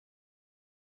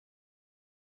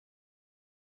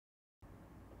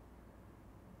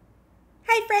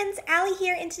Hi friends, Allie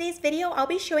here. In today's video, I'll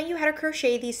be showing you how to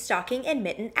crochet these stocking and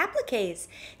mitten appliques.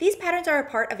 These patterns are a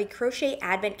part of a crochet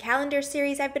advent calendar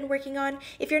series I've been working on.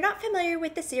 If you're not familiar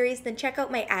with the series, then check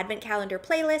out my advent calendar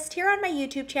playlist here on my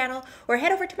YouTube channel or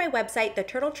head over to my website,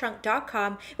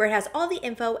 theturtletrunk.com, where it has all the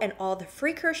info and all the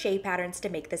free crochet patterns to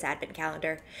make this advent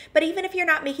calendar. But even if you're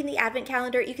not making the advent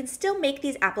calendar, you can still make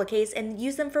these appliques and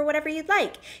use them for whatever you'd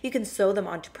like. You can sew them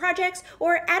onto projects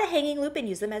or add a hanging loop and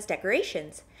use them as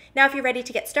decorations. Now if you're ready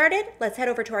to get started, let's head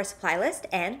over to our supply list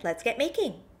and let's get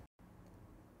making.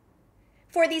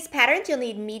 For these patterns, you'll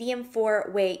need medium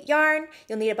 4-weight yarn.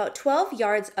 You'll need about 12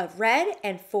 yards of red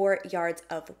and 4 yards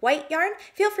of white yarn.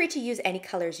 Feel free to use any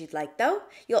colors you'd like though.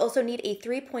 You'll also need a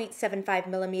 3.75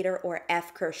 millimeter or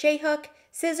F crochet hook,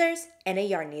 scissors, and a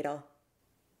yarn needle.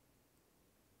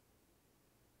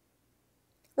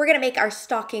 We're going to make our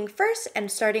stocking first,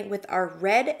 and starting with our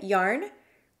red yarn,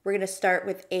 we're going to start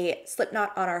with a slip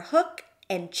knot on our hook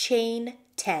and chain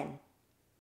 10.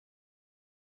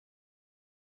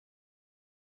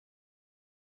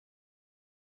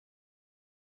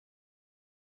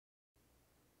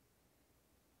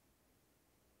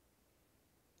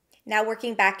 Now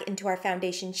working back into our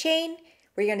foundation chain,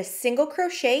 we're going to single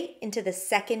crochet into the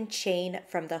second chain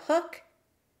from the hook,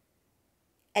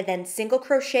 and then single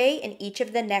crochet in each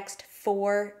of the next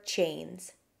 4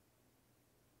 chains.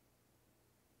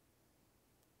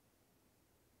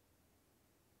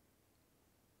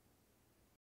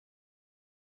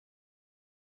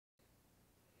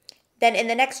 Then in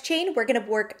the next chain, we're going to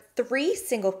work 3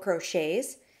 single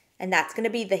crochets, and that's going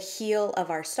to be the heel of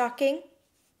our stocking.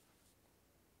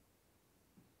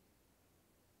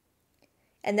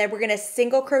 And then we're going to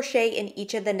single crochet in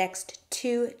each of the next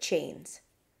 2 chains.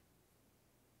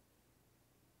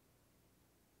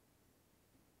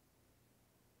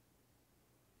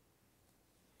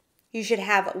 You should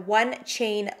have 1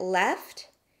 chain left,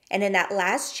 and in that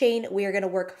last chain, we are going to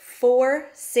work 4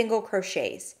 single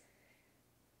crochets.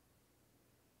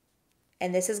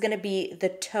 And this is going to be the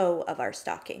toe of our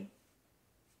stocking.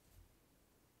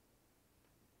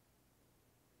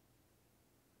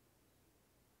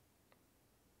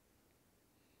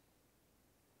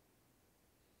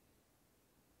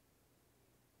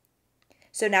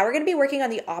 So now we're going to be working on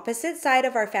the opposite side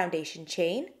of our foundation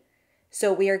chain.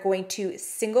 So we are going to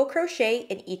single crochet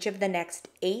in each of the next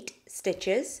 8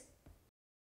 stitches.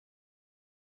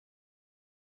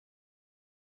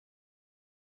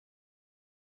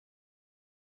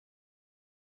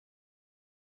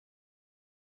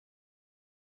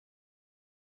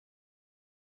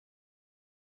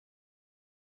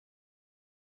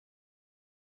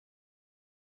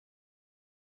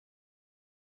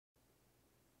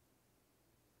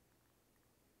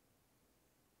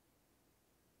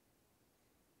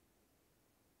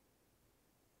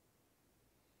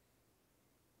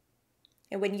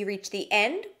 And when you reach the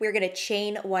end, we're going to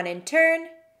chain 1 and turn.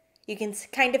 You can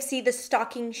kind of see the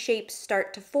stocking shape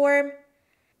start to form.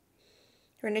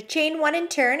 We're going to chain 1 and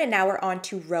turn, and now we're on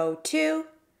to row 2.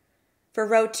 For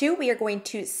row 2, we are going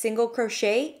to single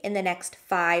crochet in the next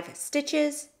 5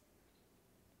 stitches.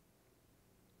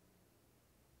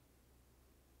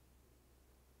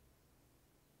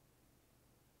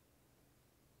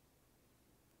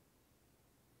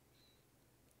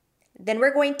 Then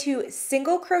we're going to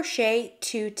single crochet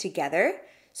 2 together.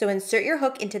 So insert your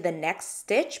hook into the next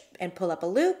stitch and pull up a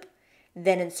loop.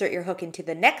 Then insert your hook into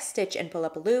the next stitch and pull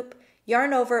up a loop.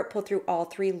 Yarn over, pull through all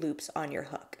 3 loops on your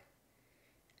hook.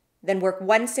 Then work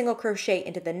 1 single crochet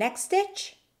into the next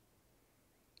stitch.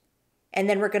 And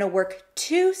then we're going to work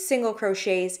 2 single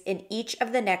crochets in each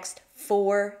of the next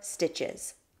 4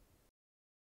 stitches.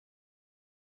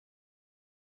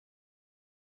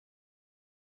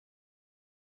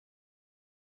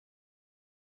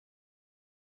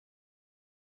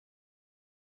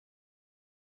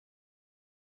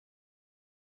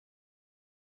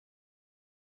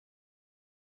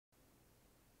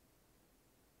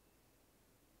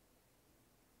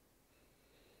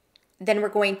 Then we're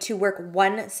going to work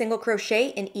 1 single crochet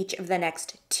in each of the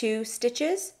next 2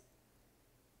 stitches.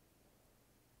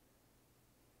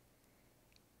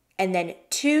 And then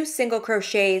 2 single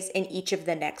crochets in each of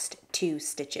the next 2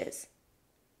 stitches.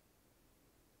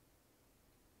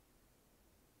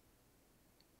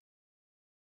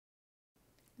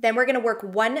 Then we're going to work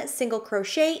 1 single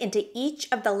crochet into each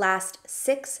of the last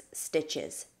 6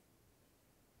 stitches.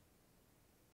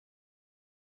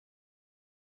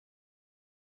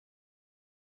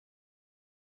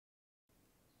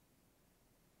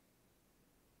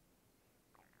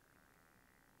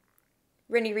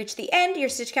 When you reach the end, your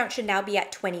stitch count should now be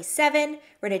at 27.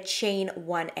 We're going to chain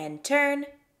 1 and turn.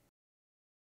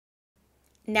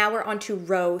 Now we're on to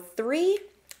row 3.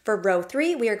 For row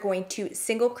 3, we are going to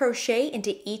single crochet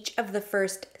into each of the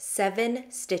first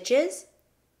 7 stitches.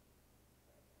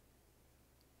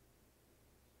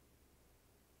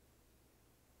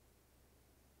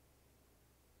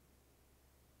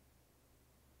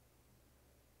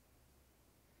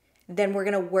 Then we're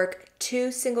going to work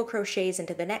 2 single crochets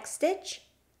into the next stitch,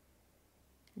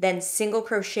 then single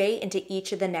crochet into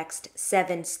each of the next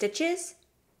 7 stitches,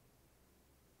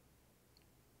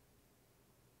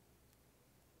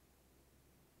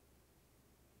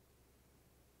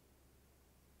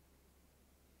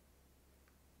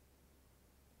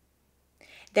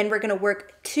 then we're going to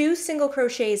work 2 single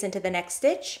crochets into the next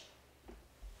stitch,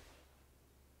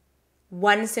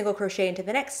 1 single crochet into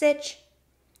the next stitch,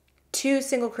 2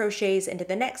 single crochets into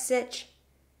the next stitch,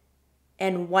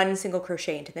 and 1 single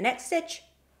crochet into the next stitch.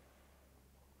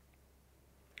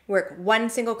 Work 1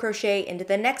 single crochet into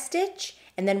the next stitch,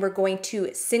 and then we're going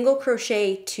to single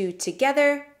crochet 2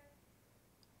 together,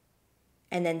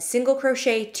 and then single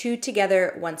crochet 2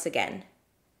 together once again.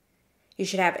 You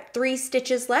should have 3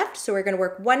 stitches left, so we're going to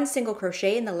work 1 single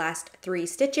crochet in the last 3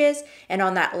 stitches, and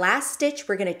on that last stitch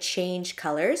we're going to change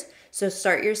colors. So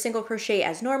start your single crochet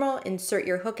as normal, insert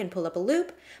your hook and pull up a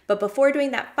loop, but before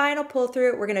doing that final pull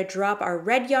through, we're going to drop our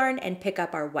red yarn and pick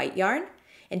up our white yarn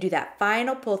and do that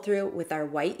final pull through with our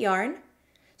white yarn.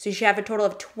 So you should have a total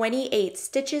of 28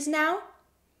 stitches now.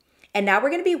 And now we're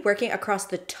going to be working across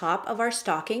the top of our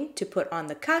stocking to put on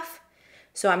the cuff.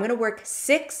 So I'm going to work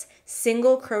 6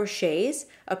 single crochets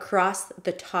across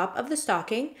the top of the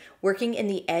stocking, working in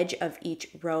the edge of each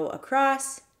row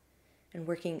across, and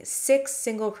working 6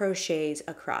 single crochets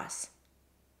across.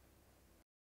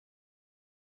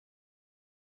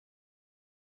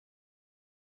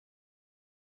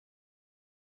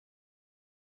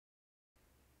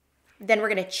 Then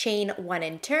we're going to chain 1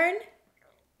 and turn,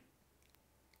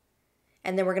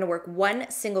 and then we're going to work 1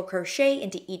 single crochet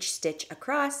into each stitch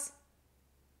across.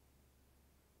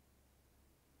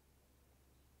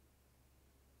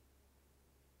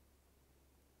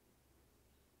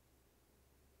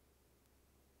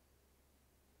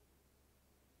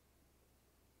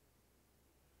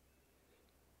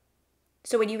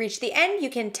 So when you reach the end, you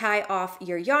can tie off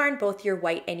your yarn, both your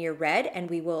white and your red, and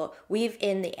we will weave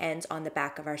in the ends on the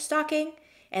back of our stocking.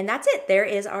 And that's it. There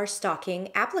is our stocking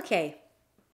applique.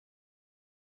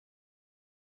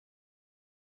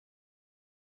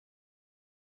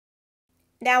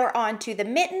 Now we're on to the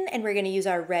mitten, and we're going to use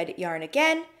our red yarn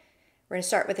again. We're going to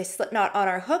start with a slip knot on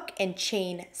our hook and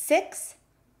chain 6.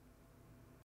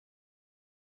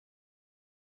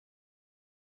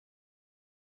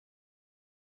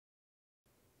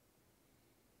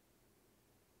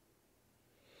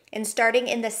 And starting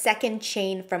in the second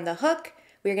chain from the hook,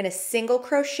 we're going to single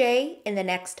crochet in the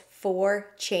next 4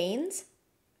 chains.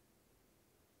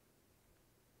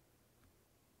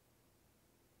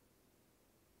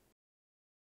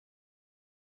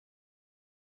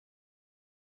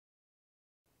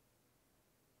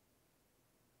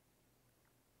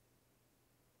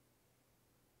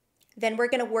 Then we're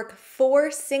going to work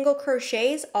 4 single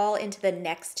crochets all into the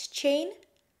next chain.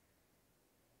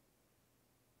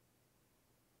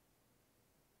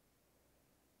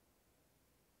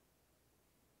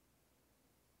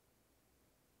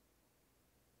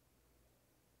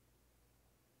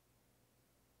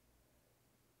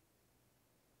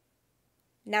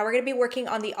 Now we're going to be working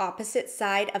on the opposite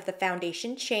side of the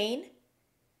foundation chain,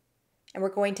 and we're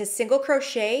going to single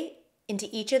crochet into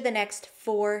each of the next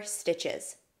 4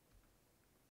 stitches.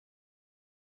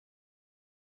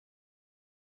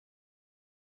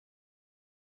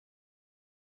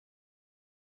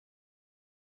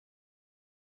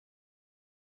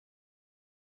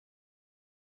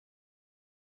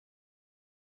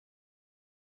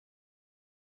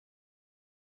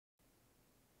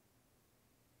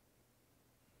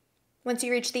 Once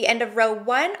you reach the end of row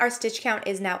 1, our stitch count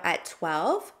is now at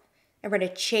 12. And we're going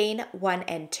to chain 1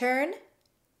 and turn.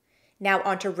 Now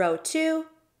onto row 2.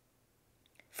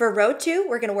 For row 2,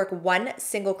 we're going to work 1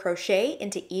 single crochet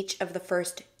into each of the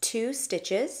first 2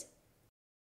 stitches.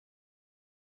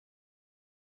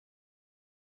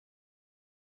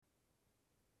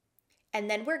 And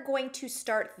then we're going to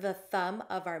start the thumb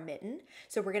of our mitten.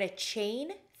 So we're going to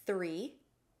chain 3.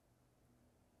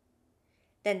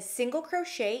 Then single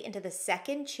crochet into the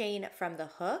second chain from the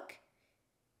hook.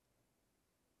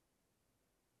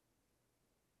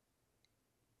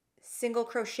 Single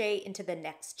crochet into the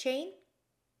next chain.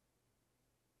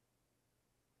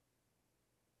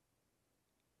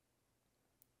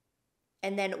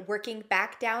 And then working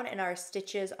back down in our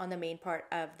stitches on the main part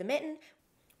of the mitten,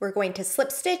 we're going to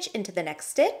slip stitch into the next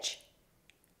stitch.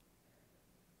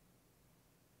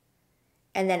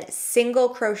 and then single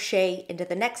crochet into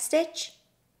the next stitch.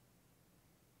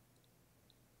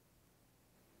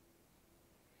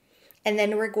 And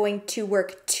then we're going to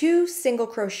work 2 single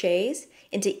crochets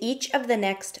into each of the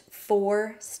next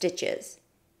 4 stitches.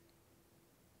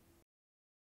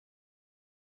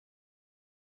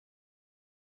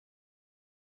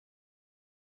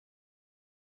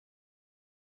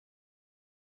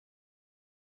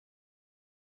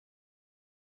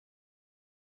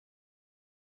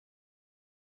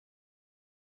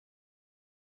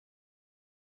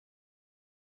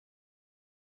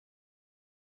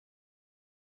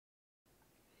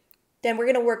 Then we're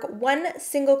going to work 1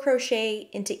 single crochet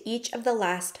into each of the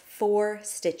last 4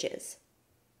 stitches.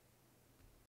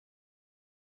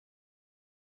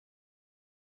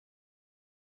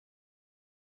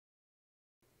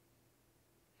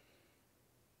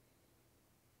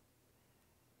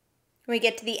 When we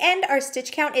get to the end, our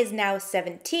stitch count is now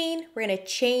 17. We're going to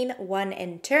chain 1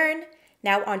 and turn.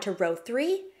 Now onto row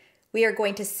 3. We are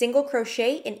going to single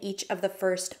crochet in each of the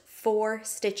first 4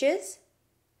 stitches.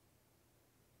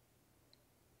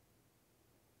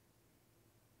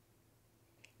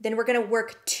 Then we're going to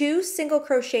work 2 single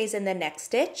crochets in the next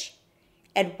stitch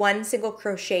and 1 single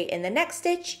crochet in the next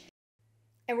stitch.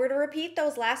 And we're going to repeat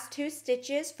those last 2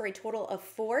 stitches for a total of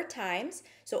 4 times.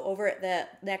 So over the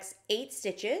next 8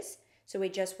 stitches. So we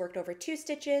just worked over 2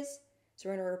 stitches. So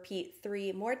we're going to repeat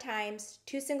 3 more times,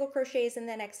 2 single crochets in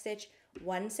the next stitch,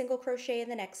 1 single crochet in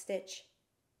the next stitch.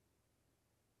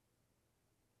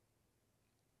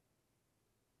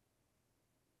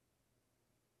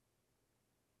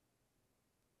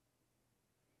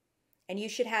 And you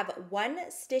should have 1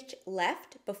 stitch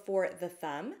left before the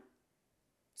thumb.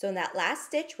 So in that last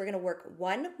stitch, we're going to work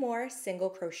 1 more single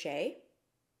crochet.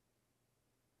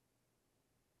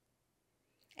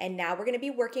 And now we're going to be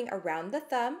working around the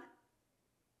thumb.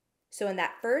 So in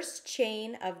that first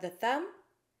chain of the thumb,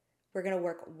 we're going to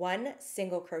work 1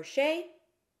 single crochet.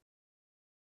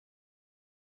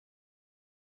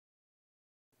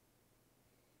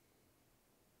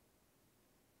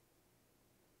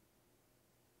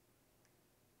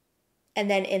 And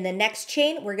then in the next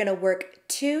chain, we're going to work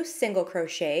 2 single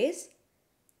crochets.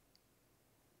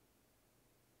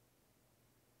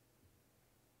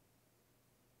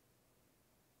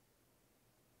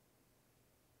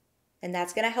 And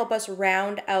that's going to help us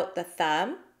round out the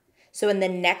thumb. So in the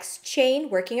next chain,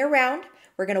 working around,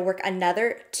 we're going to work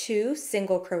another 2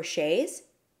 single crochets.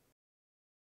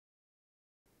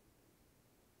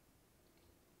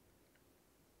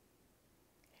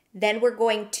 Then we're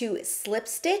going to slip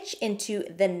stitch into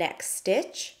the next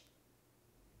stitch.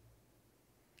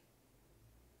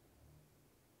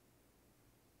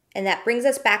 And that brings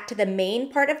us back to the main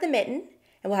part of the mitten,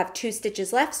 and we'll have 2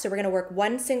 stitches left. So we're going to work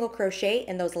 1 single crochet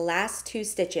in those last 2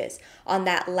 stitches. On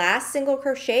that last single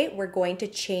crochet, we're going to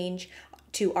change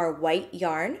to our white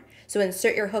yarn. So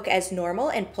insert your hook as normal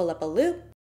and pull up a loop.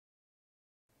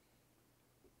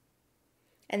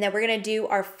 And then we're going to do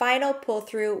our final pull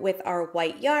through with our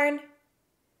white yarn.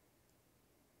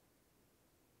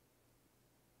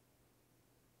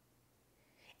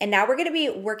 And now we're going to be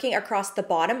working across the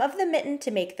bottom of the mitten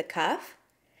to make the cuff.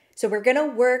 So we're going to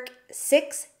work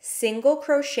 6 single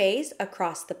crochets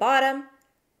across the bottom,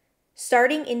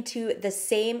 starting into the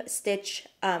same stitch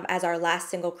as our last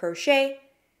single crochet.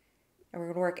 And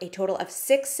we're going to work a total of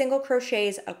 6 single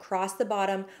crochets across the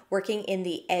bottom, working in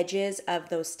the edges of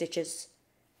those stitches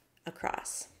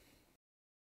across.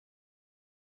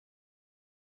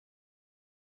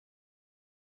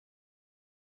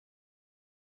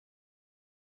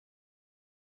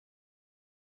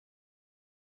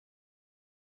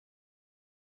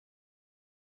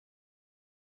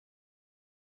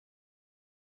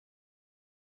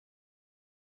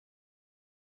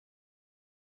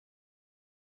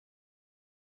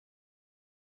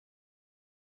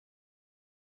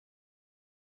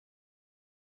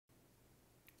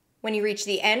 When you reach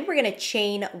the end, we're going to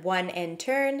chain 1 and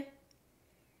turn.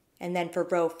 And then for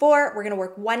row 4, we're going to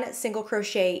work 1 single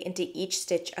crochet into each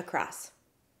stitch across.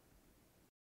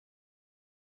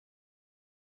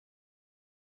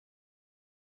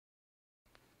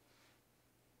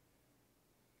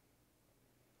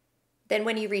 Then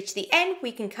when you reach the end,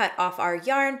 we can cut off our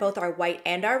yarn, both our white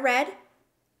and our red.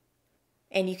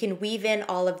 And you can weave in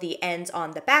all of the ends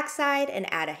on the back side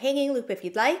and add a hanging loop if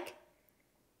you'd like.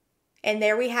 And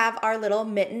there we have our little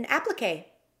mitten applique.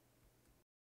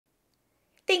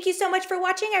 Thank you so much for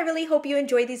watching. I really hope you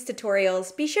enjoyed these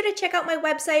tutorials. Be sure to check out my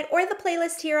website or the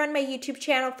playlist here on my YouTube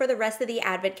channel for the rest of the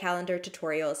Advent calendar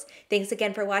tutorials. Thanks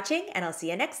again for watching, and I'll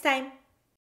see you next time.